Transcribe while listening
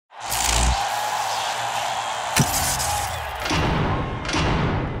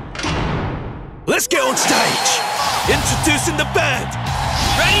Let's get on stage. Introducing the band.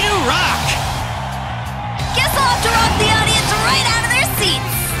 Ready to rock. Guess I'll have to rock the audience right out of their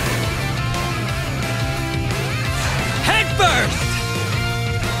seats. Head first.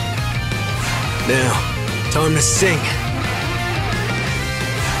 Now, time to sing.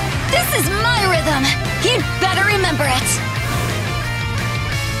 This is my rhythm. You'd better remember it.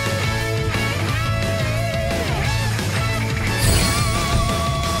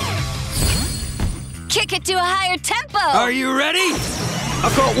 Kick it to a higher tempo. Are you ready?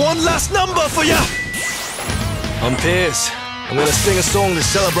 I've got one last number for you. I'm Piers. I'm gonna sing a song to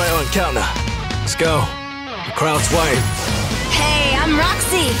celebrate our encounter. Let's go. The crowd's waiting. Hey, I'm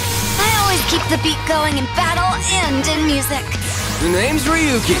Roxy. I always keep the beat going in battle and in music. The name's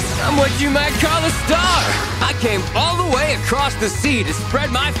Ryuki. I'm what you might call a star. I came all the way across the sea to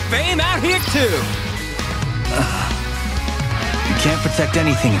spread my fame out here too. You can't protect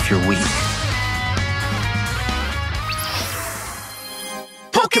anything if you're weak.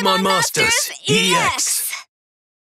 Pokémon Masters EX.